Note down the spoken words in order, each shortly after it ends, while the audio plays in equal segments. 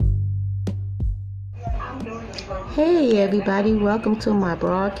Hey everybody, welcome to my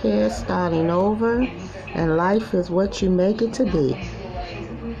broadcast starting over, and life is what you make it to be.